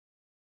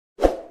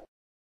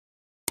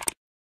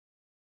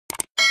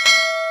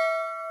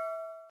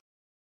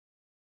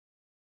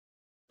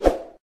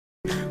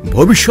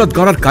ভবিষ্যৎ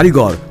গড়ার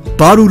কারিগর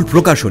তারুল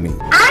প্রকাশনী।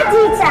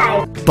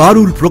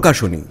 তারুল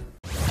প্রকাশনী।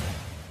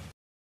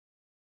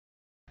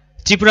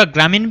 ত্রিপুরা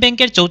গ্রামীণ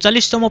ব্যাংকের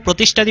 ৪৪তম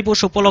প্রতিষ্ঠা দিবস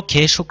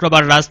উপলক্ষে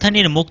শুক্রবার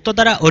রাজধানীর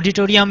মুক্তধারা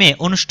অডিটোরিয়ামে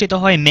অনুষ্ঠিত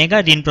হয় মেগা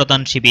ঋণ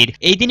প্রদান শিবির।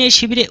 এই দিন এই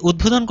শিবিরে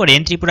উদ্বোধন করেন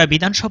ত্রিপুরা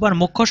বিধানসভার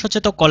মুখ্য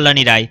সচেতক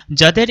কল্যাণী রায়।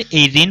 যাদের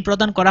এই ঋণ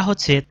প্রদান করা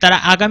হচ্ছে তারা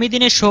আগামী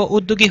দিনে স্ব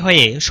উদ্যোগী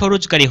হয়ে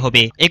স্বরোজগারী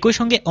হবে। একই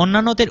সঙ্গে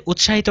অন্যান্যদের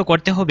উৎসাহিত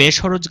করতে হবে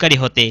স্বরোজগারী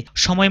হতে।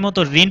 সময় মতো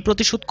ঋণ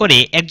পরিশোধ করে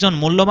একজন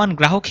মূল্যবান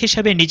গ্রাহক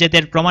হিসেবে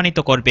নিজেদের প্রমাণিত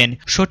করবেন।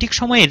 সঠিক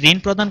সময়ে ঋণ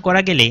প্রদান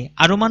করা গেলে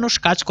আরও মানুষ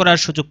কাজ করার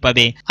সুযোগ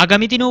পাবে।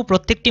 আগামী দিনেও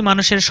প্রত্যেকটি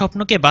মানুষের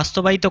স্বপ্নকে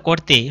বাস্তবায়িত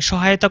করতে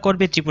সহায়তা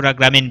করবে ত্রিপুরা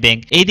গ্রামীণ ব্যাংক।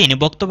 এই দিন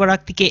বক্তব্য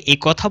রাখতে গিয়ে এই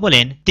কথা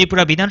বলেন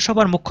ত্রিপুরা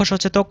বিধানসভার মুখ্য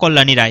সচেতক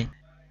কল্যাণী রায়।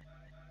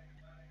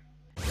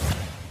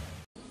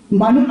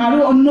 আরো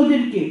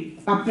অন্যদেরকে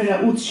আপনারা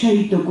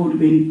উৎসাহিত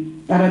করবেন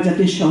তারা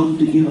যাতে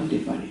সহযোগী হতে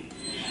পারে।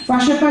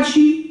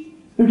 পাশাপাশি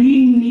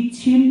ঋণ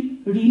নিচ্ছেন,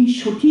 ঋণ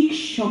সঠিক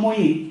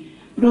সময়ে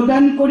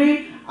প্রদান করে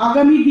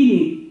আগামী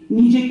দিনে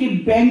নিজেকে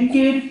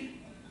ব্যাংকের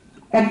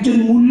একজন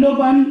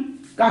মূল্যবান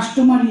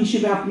কাস্টমার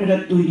হিসেবে আপনারা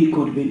তৈরি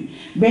করবেন।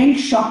 ব্যাংক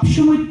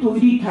সবসময়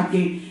তৈরি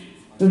থাকে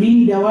ঋণ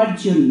দেওয়ার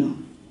জন্য।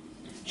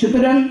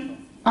 সুতরাং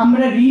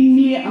আমরা ঋণ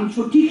নিয়ে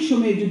সঠিক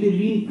সময়ে যদি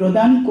ঋণ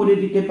প্রদান করে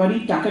দিতে পারি,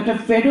 টাকাটা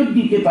ফেরত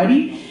দিতে পারি,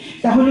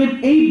 তাহলে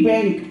এই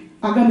ব্যাংক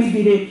আগামী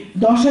দিনে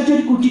 10,000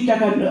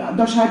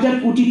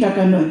 কোটি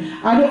টাকা নয়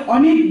আরো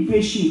অনেক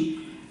বেশি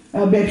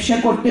ব্যবসা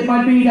করতে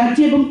পারবে এই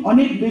রাজ্যে এবং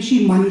অনেক বেশি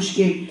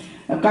মানুষকে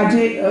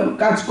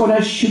কাজ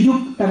করার সুযোগ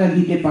তারা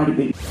দিতে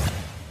পারবে।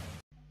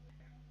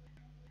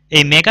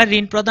 এই মেগা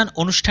ঋণ প্রদান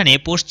অনুষ্ঠানে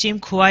পশ্চিম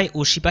খোয়াই ও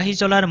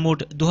সিপাহীজলার মোট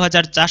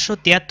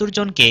 2473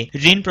 জনকে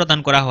ঋণ প্রদান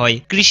করা হয়।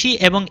 কৃষি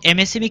এবং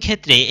এমএসএমই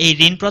ক্ষেত্রে এই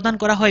ঋণ প্রদান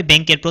করা হয়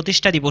ব্যাংকের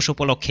প্রতিষ্ঠা দিবস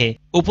উপলক্ষে।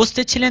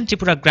 উপস্থিত ছিলেন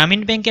ত্রিপুরা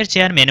গ্রামীণ ব্যাংকের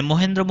চেয়ারম্যান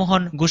মহেন্দ্র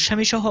মোহন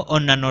গোস্বামী সহ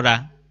অন্যান্যরা।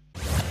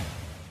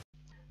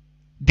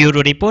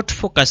 Bureau report,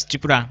 focus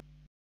Tripura.